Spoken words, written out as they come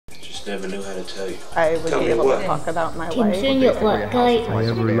just never knew how to tell you. I would be able to talk about my life. I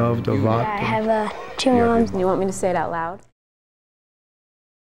ever loved a lot. I have two moms. You want me to say it out loud?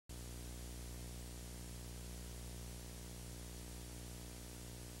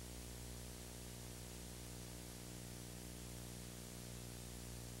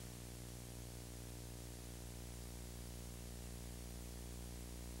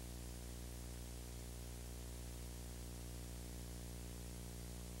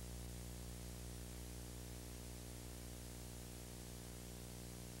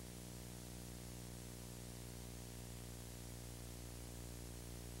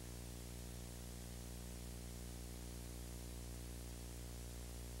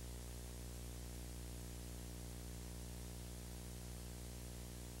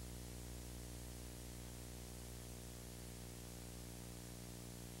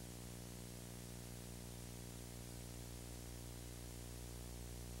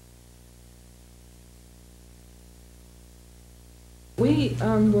 We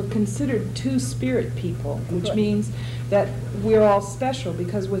were considered two-spirit people, which means that we're all special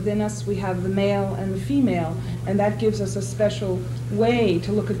because within us we have the male and the female, and that gives us a special way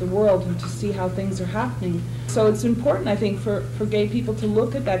to look at the world and to see how things are happening. So it's important, I think, for gay people to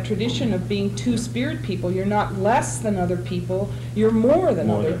look at that tradition of being two-spirit people. You're not less than other people, you're more than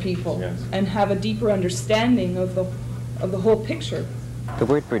other people, yes, and have a deeper understanding of the whole picture. The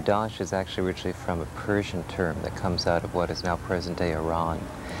word berdache is actually originally from a Persian term that comes out of what is now present-day Iran.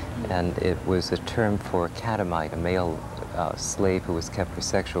 And it was a term for a catamite, a male slave who was kept for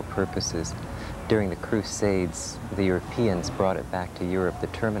sexual purposes. During the Crusades, the Europeans brought it back to Europe, the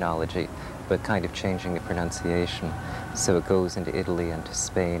terminology, but kind of changing the pronunciation. So it goes into Italy, into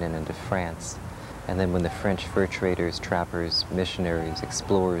Spain, and into France. And then when the French fur traders, trappers, missionaries,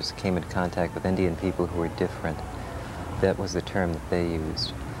 explorers came into contact with Indian people who were different, that was the term that they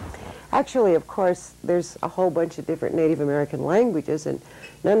used. Actually, of course, there's a whole bunch of different Native American languages, and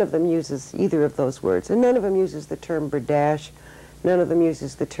none of them uses either of those words. And none of them uses the term berdache, none of them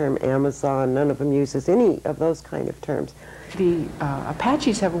uses the term Amazon, none of them uses any of those kind of terms. The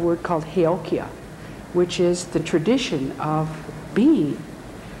Apaches have a word called heokia, which is the tradition of being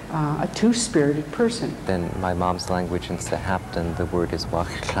a two-spirited person. Then my mom's language in Sahaptin, the word is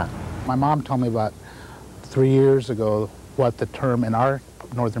wakha. My mom told me about 3 years ago what the term in our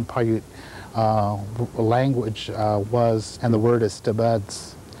Northern Paiute language was, and the word is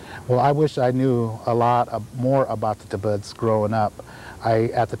tabuds. Well, I wish I knew a lot more about the tabuds growing up.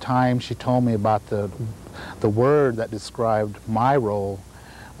 At the time, she told me about the word that described my role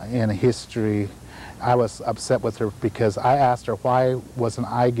in history. I was upset with her because I asked her why wasn't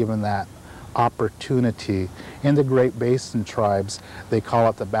I given that opportunity. In the Great Basin tribes, they call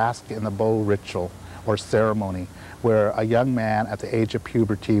it the basket and the bow ritual, or ceremony, where a young man at the age of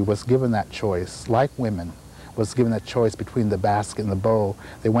puberty was given that choice, like women, was given that choice between the basket and the bow.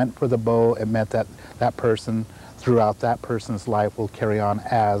 They went for the bow. It meant that that person, throughout that person's life, will carry on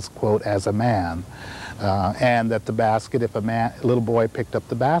as, quote, as a man. And that the basket, if a little boy picked up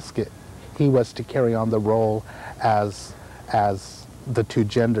the basket, he was to carry on the role as the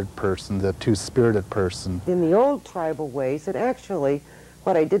two-gendered person, the two-spirited person. In the old tribal ways, and actually,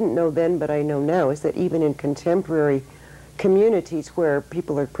 what I didn't know then, but I know now, is that even in contemporary communities where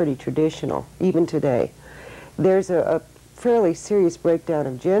people are pretty traditional, even today, there's a fairly serious breakdown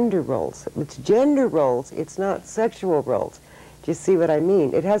of gender roles. It's gender roles, it's not sexual roles. Do you see what I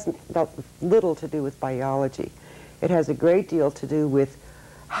mean? It has little to do with biology. It has a great deal to do with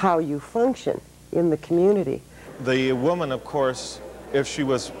how you function in the community. The woman, of course, if she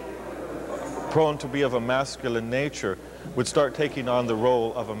was prone to be of a masculine nature, would start taking on the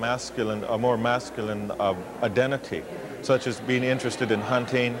role of a more masculine identity, such as being interested in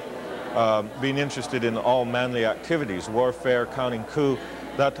hunting, being interested in all manly activities, warfare, counting coup,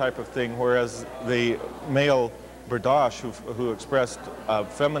 that type of thing, whereas the male berdache, who expressed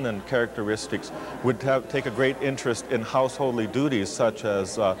feminine characteristics, would take a great interest in householdly duties, such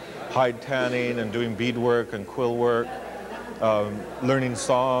as hide tanning and doing beadwork and quill work, learning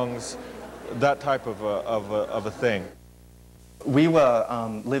songs, that type of a thing. We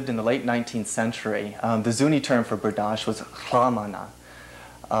lived in the late 19th century. The Zuni term for berdache was hlamana.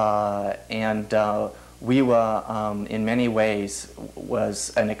 We were, in many ways,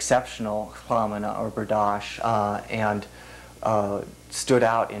 was an exceptional hlamana or berdache, and stood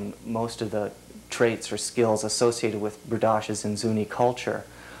out in most of the traits or skills associated with berdaches in Zuni culture.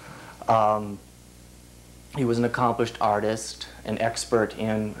 He was an accomplished artist, an expert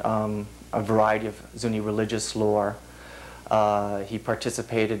in a variety of Zuni religious lore. He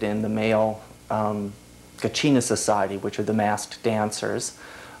participated in the male Gachina Society, which are the masked dancers.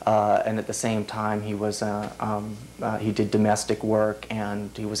 and at the same time he was he did domestic work,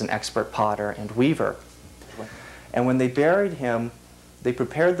 and he was an expert potter and weaver. And when they buried him, they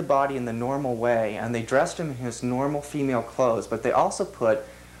prepared the body in the normal way, and they dressed him in his normal female clothes, but they also put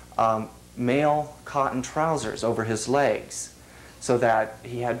male cotton trousers over his legs, so that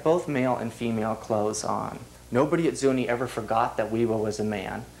he had both male and female clothes on. Nobody at Zuni ever forgot that Weewa was a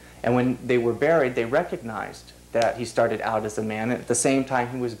man, and when they were buried, they recognized that he started out as a man, and at the same time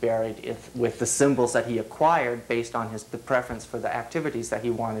he was buried with the symbols that he acquired based on the preference for the activities that he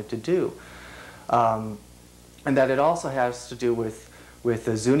wanted to do. And that it also has to do with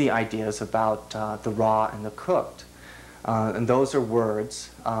the Zuni ideas about the raw and the cooked. And those are words,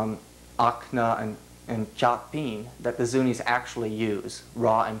 akna and chakpin, that the Zunis actually use,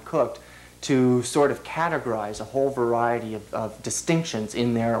 raw and cooked, to sort of categorize a whole variety of distinctions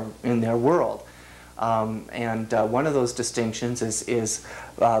in their world. One of those distinctions is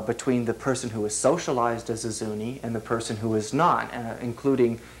between the person who is socialized as a Zuni and the person who is not,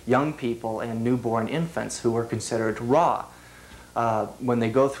 including young people and newborn infants who are considered raw. When they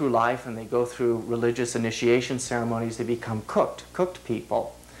go through life and they go through religious initiation ceremonies, they become cooked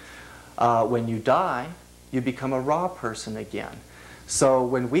people. When you die, you become a raw person again. So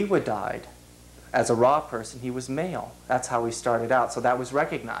when Weewa died, as a raw person, he was male. That's how he started out. So that was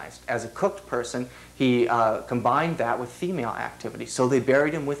recognized. As a cooked person, he combined that with female activity. So they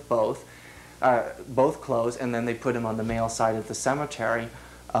buried him with both clothes, and then they put him on the male side of the cemetery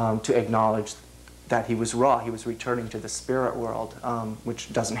to acknowledge that he was raw. He was returning to the spirit world,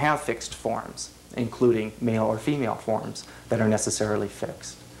 which doesn't have fixed forms, including male or female forms that are necessarily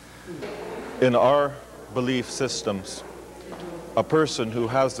fixed. In our belief systems, a person who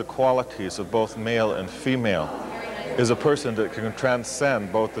has the qualities of both male and female is a person that can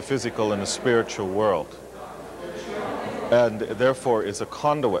transcend both the physical and the spiritual world, and therefore is a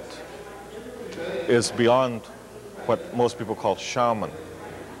conduit, is beyond what most people call shaman,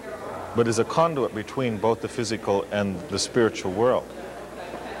 but is a conduit between both the physical and the spiritual world.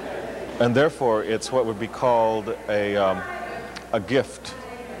 And therefore it's what would be called a gift.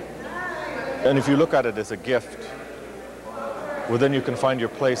 And if you look at it as a gift, well, then you can find your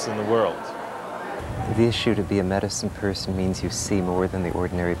place in the world. The issue to be a medicine person means you see more than the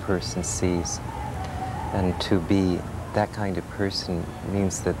ordinary person sees. And to be that kind of person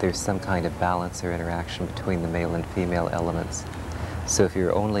means that there's some kind of balance or interaction between the male and female elements. So if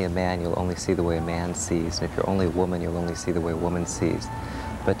you're only a man, you'll only see the way a man sees. And if you're only a woman, you'll only see the way a woman sees.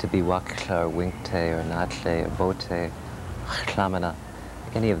 But to be wakla or winkte or natle or bote, chlamana,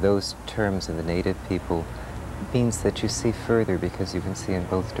 any of those terms in the native people means that you see further because you can see in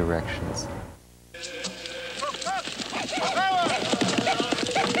both directions.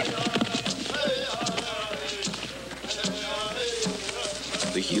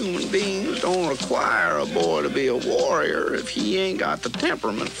 The human beings don't require a boy to be a warrior if he ain't got the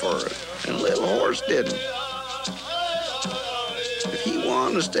temperament for it, and Little Horse didn't. If he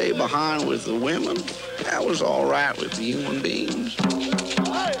wanted to stay behind with the women, that was all right with the human beings.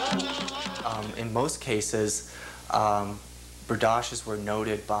 In most cases, berdaches were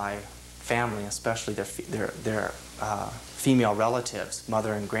noted by family, especially their female relatives,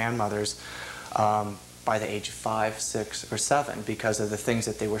 mother and grandmothers, by the age of 5, 6, or 7, because of the things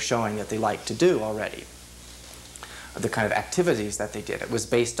that they were showing that they liked to do already, the kind of activities that they did. It was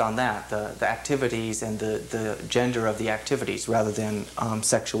based on that, the activities and the gender of the activities, rather than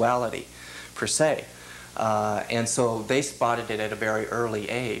sexuality per se. And so they spotted it at a very early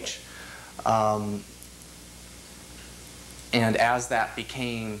age. And as that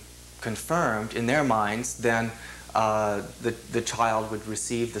became confirmed in their minds, then the child would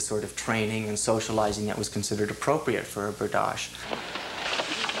receive the sort of training and socializing that was considered appropriate for a berdache.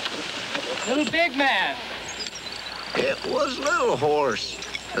 Little big man! It was Little Horse,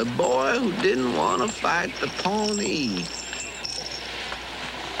 the boy who didn't want to fight the Pawnee.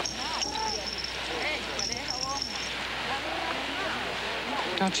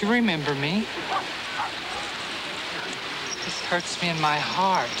 Don't you remember me? This hurts me in my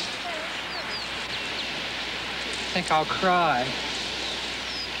heart. I think I'll cry.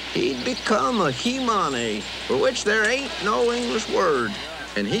 He'd become a Himane, for which there ain't no English word.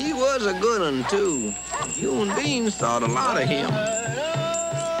 And he was a good one, too. Human beings thought a lot of him.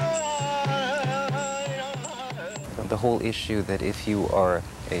 The whole issue that if you are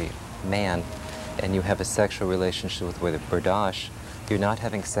a man and you have a sexual relationship with a berdache, you're not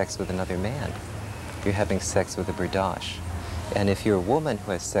having sex with another man. You're having sex with a berdache. And if you're a woman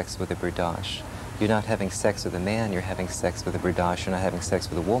who has sex with a berdache, You're not having sex with a man, you're having sex with a berdache. You're not having sex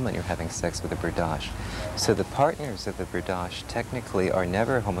with a woman, you're having sex with a berdache. So the partners of the berdache technically are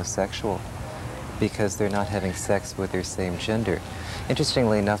never homosexual because they're not having sex with their same gender.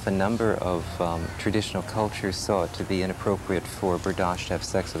 Interestingly enough, a number of traditional cultures saw it to be inappropriate for a berdache to have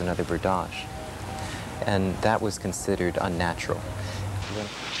sex with another berdache. And that was considered unnatural.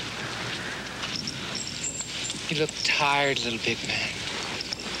 You look tired, little big man.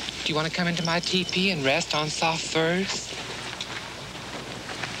 Do you want to come into my teepee and rest on soft furs?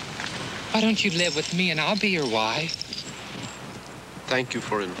 Why don't you live with me and I'll be your wife? Thank you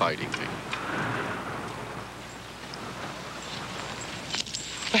for inviting me.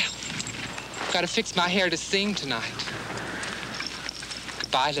 Well, I've got to fix my hair to sing tonight.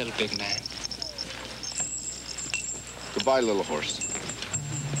 Goodbye, little big man. Goodbye, little horse.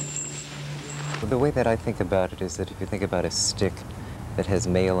 The way that I think about it is that if you think about a stick that has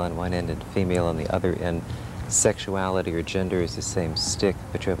male on one end and female on the other end, sexuality or gender is the same stick,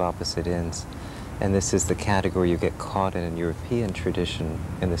 but you have opposite ends. And this is the category you get caught in European tradition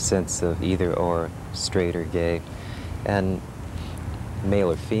in the sense of either or, straight or gay, and male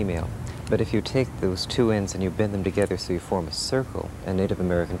or female. But if you take those two ends and you bend them together so you form a circle, and Native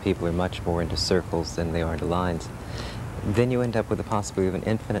American people are much more into circles than they are into lines, then you end up with the possibility of an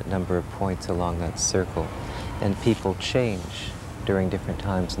infinite number of points along that circle. And people change during different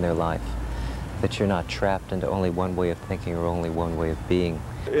times in their life, that you're not trapped into only one way of thinking or only one way of being.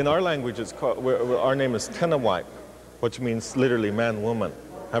 In our language, it's called, our name is Tenawite, which means literally man-woman,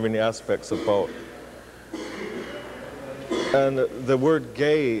 having the aspects of both. And the word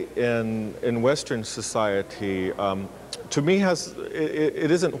gay in Western society, to me,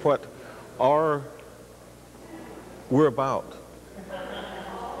 it isn't what we're about.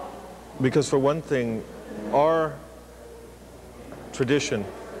 Because for one thing, our tradition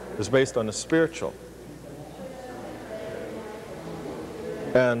is based on the spiritual.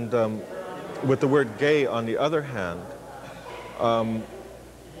 And with the word gay, on the other hand,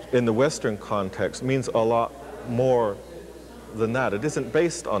 in the Western context, means a lot more than that. It isn't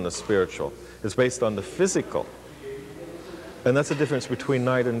based on the spiritual. It's based on the physical. And that's the difference between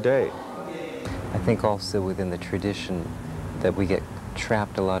night and day. I think also within the tradition that we get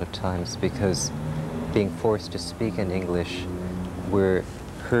trapped a lot of times because being forced to speak in English, we're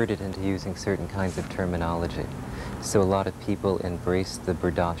herded into using certain kinds of terminology. So a lot of people embrace the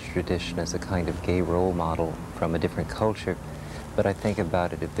berdache tradition as a kind of gay role model from a different culture. But I think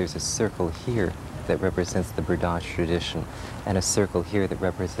about it, if there's a circle here that represents the berdache tradition and a circle here that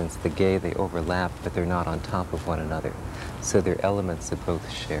represents the gay, they overlap, but they're not on top of one another. So they're elements that both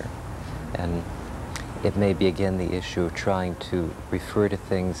share. And it may be, again, the issue of trying to refer to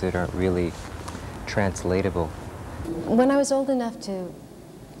things that aren't really translatable. When I was old enough to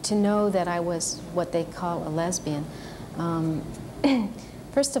know that I was what they call a lesbian,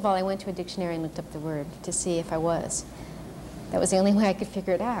 first of all, I went to a dictionary and looked up the word to see if I was. That was the only way I could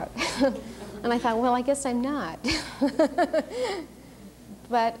figure it out. And I thought, well, I guess I'm not.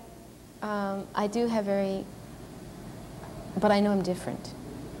 But I do have but I know I'm different.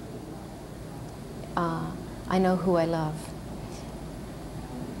 I know who I love.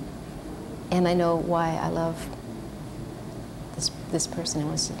 And I know why I love this person.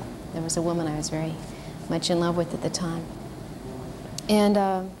 There was a woman I was very much in love with at the time. And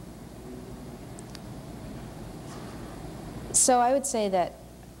so I would say that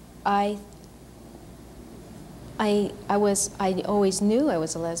I always knew I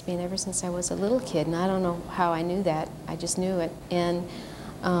was a lesbian ever since I was a little kid, and I don't know how I knew that. I just knew it. And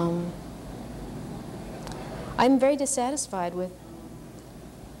I'm very dissatisfied with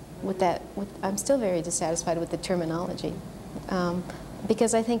that. I'm still very dissatisfied with the terminology.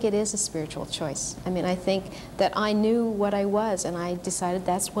 Because I think it is a spiritual choice. I mean, I think that I knew what I was, and I decided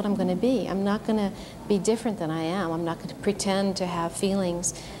that's what I'm going to be. I'm not going to be different than I am. I'm not going to pretend to have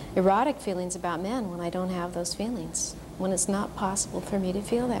feelings, erotic feelings about men when I don't have those feelings, when it's not possible for me to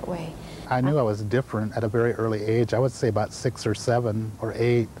feel that way. I knew I was different at a very early age. I would say about 6 or 7 or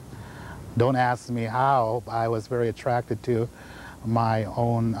 8. Don't ask me how. I was very attracted to my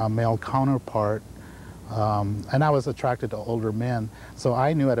own male counterpart. And I was attracted to older men, so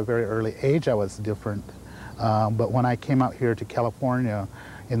I knew at a very early age I was different. But when I came out here to California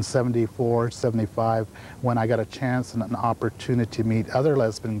in 74, 75, when I got a chance and an opportunity to meet other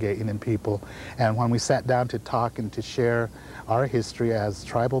lesbian, gay Indian people, and when we sat down to talk and to share our history as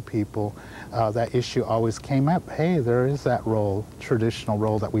tribal people, that issue always came up. Hey, there is that role, traditional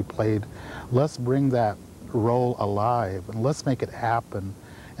role that we played. Let's bring that role alive and let's make it happen.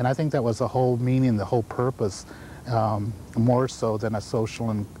 And I think that was the whole meaning, the whole purpose more so than a social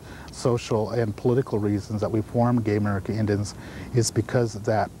and political reasons that we formed Gay American Indians is because of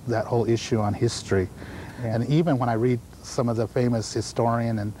that whole issue on history. And even when I read some of the famous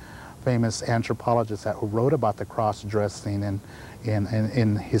historian and famous anthropologists that wrote about the cross-dressing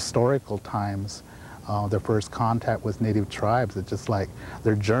in historical times, their first contact with native tribes, it's just like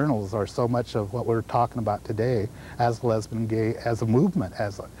their journals are so much of what we're talking about today as lesbian, gay, as a movement,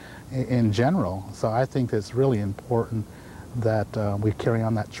 in general. So I think it's really important that we carry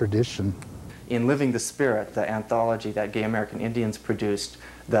on that tradition. In Living the Spirit, the anthology that Gay American Indians produced,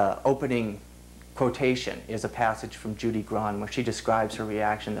 the opening quotation is a passage from Judy Grahn where she describes her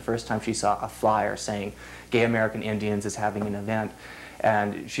reaction the first time she saw a flyer saying Gay American Indians is having an event.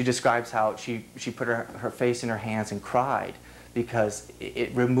 And she describes how she put her face in her hands and cried because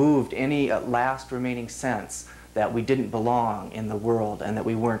it removed any last remaining sense that we didn't belong in the world and that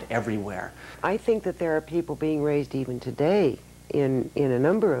we weren't everywhere. I think that there are people being raised even today in a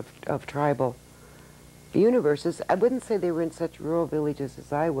number of tribal universes. I wouldn't say they were in such rural villages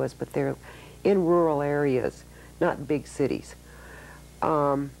as I was, but they're in rural areas, not big cities.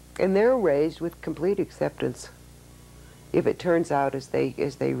 And they're raised with complete acceptance. If it turns out as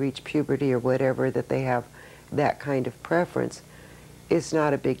they reach puberty or whatever that they have that kind of preference, it's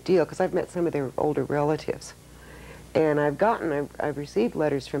not a big deal, because I've met some of their older relatives. And I've received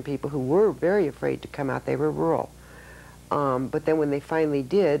letters from people who were very afraid to come out. They were rural. But then when they finally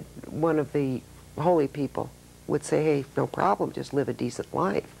did, one of the holy people would say, hey, no problem, just live a decent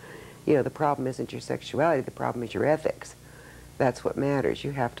life. You know, the problem isn't your sexuality, the problem is your ethics. That's what matters.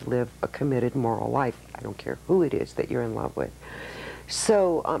 You have to live a committed moral life. I don't care who it is that you're in love with.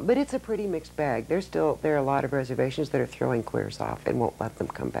 So, but it's a pretty mixed bag. There are a lot of reservations that are throwing queers off and won't let them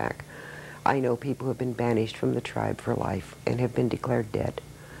come back. I know people who have been banished from the tribe for life and have been declared dead.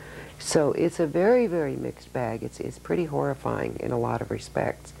 So it's a very, very mixed bag. It's pretty horrifying in a lot of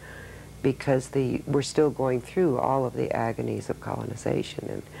respects because we're still going through all of the agonies of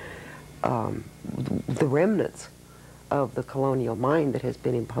colonization and the remnants of the colonial mind that has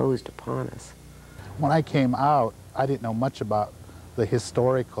been imposed upon us. When I came out, I didn't know much about the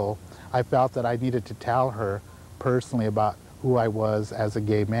historical. I felt that I needed to tell her personally about who I was as a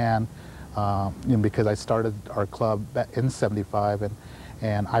gay man, because I started our club in '75,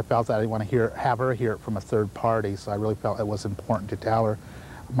 and I felt that I didn't want to have her hear it from a third party, so I really felt it was important to tell her.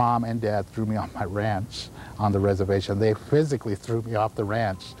 Mom and Dad threw me off my ranch on the reservation. They physically threw me off the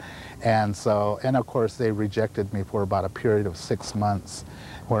ranch. And of course they rejected me for about a period of 6 months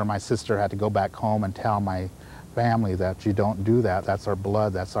where my sister had to go back home and tell my family that you don't do that, that's our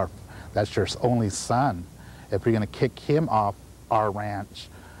blood, that's your only son. If you're gonna kick him off our ranch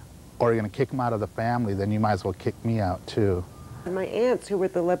or you're gonna kick him out of the family, then you might as well kick me out too. And my aunts, who were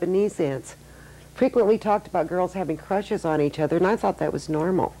the Lebanese aunts, frequently talked about girls having crushes on each other, and I thought that was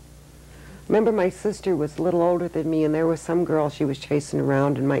normal. Remember, my sister was a little older than me, and there was some girl she was chasing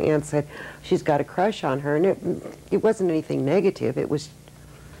around, and my aunt said she's got a crush on her, and it wasn't anything negative. It was,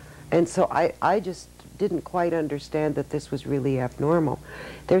 and so I just didn't quite understand that this was really abnormal.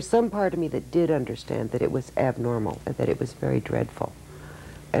 There's some part of me that did understand that it was abnormal and that it was very dreadful,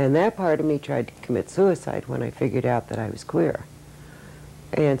 and that part of me tried to commit suicide when I figured out that I was queer.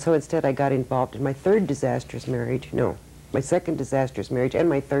 And so instead I got involved in my third disastrous marriage. No. My second disastrous marriage and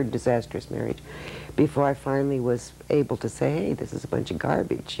my third disastrous marriage before I finally was able to say, hey, this is a bunch of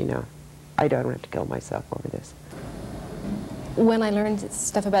garbage, you know. I don't have to kill myself over this. When I learned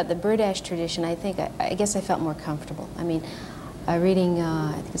stuff about the berdache tradition, I guess I felt more comfortable. I mean, reading,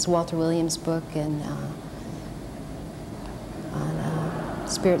 I think it's Walter Williams' book and on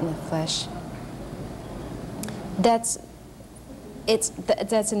Spirit in the Flesh. That's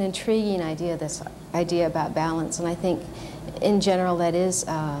an intriguing idea, this idea about balance, and I think in general that is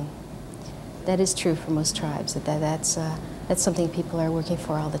true for most tribes, that's something people are working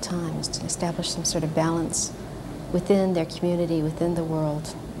for all the time, is to establish some sort of balance within their community, within the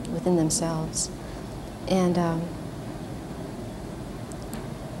world, within themselves. And I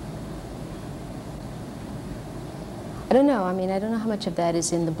don't know, I don't know how much of that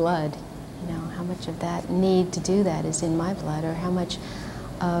is in the blood. You know, how much of that need to do that is in my blood, or how much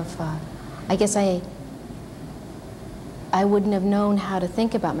of, I guess I wouldn't have known how to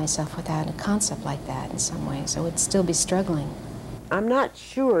think about myself without a concept like that in some ways. I would still be struggling. I'm not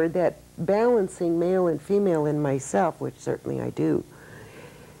sure that balancing male and female in myself, which certainly I do,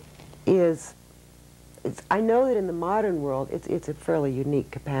 I know that in the modern world it's a fairly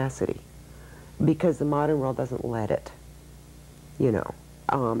unique capacity because the modern world doesn't let it, you know.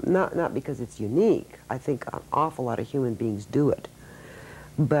 Not because it's unique. I think an awful lot of human beings do it.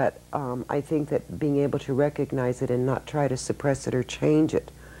 But I think that being able to recognize it and not try to suppress it or change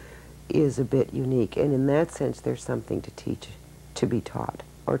it is a bit unique. And in that sense, there's something to teach, to be taught,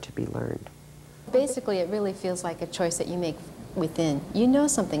 or to be learned. Basically, it really feels like a choice that you make within. You know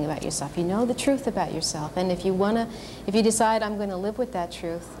something about yourself. You know the truth about yourself. And if you decide I'm going to live with that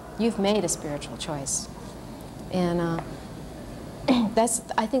truth, you've made a spiritual choice. And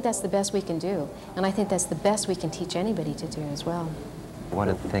I think that's the best we can do. And I think that's the best we can teach anybody to do as well. One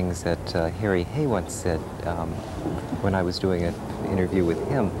of the things that Harry Hay once said when I was doing an interview with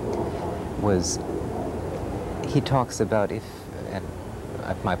him was, he talks about and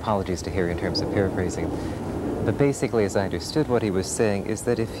my apologies to Harry in terms of paraphrasing, but basically as I understood what he was saying is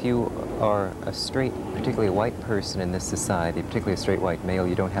that if you are a straight, particularly a white person in this society, particularly a straight white male,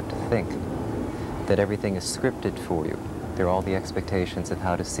 you don't have to think, that everything is scripted for you. There are all the expectations of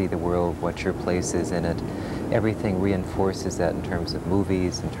how to see the world, what your place is in it. Everything reinforces that in terms of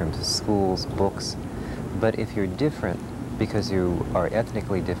movies, in terms of schools, books. But if you're different, because you are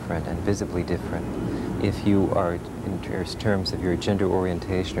ethnically different and visibly different, if you are, in terms of your gender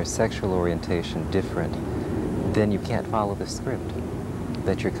orientation or sexual orientation, different, then you can't follow the script.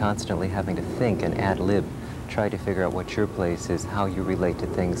 That you're constantly having to think and ad-lib, try to figure out what your place is, how you relate to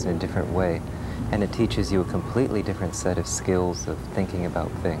things in a different way. And it teaches you a completely different set of skills of thinking about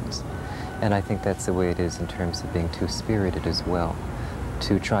things. And I think that's the way it is in terms of being two-spirited as well,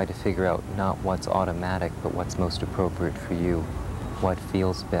 to try to figure out not what's automatic, but what's most appropriate for you, what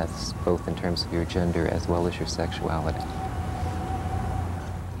feels best, both in terms of your gender as well as your sexuality.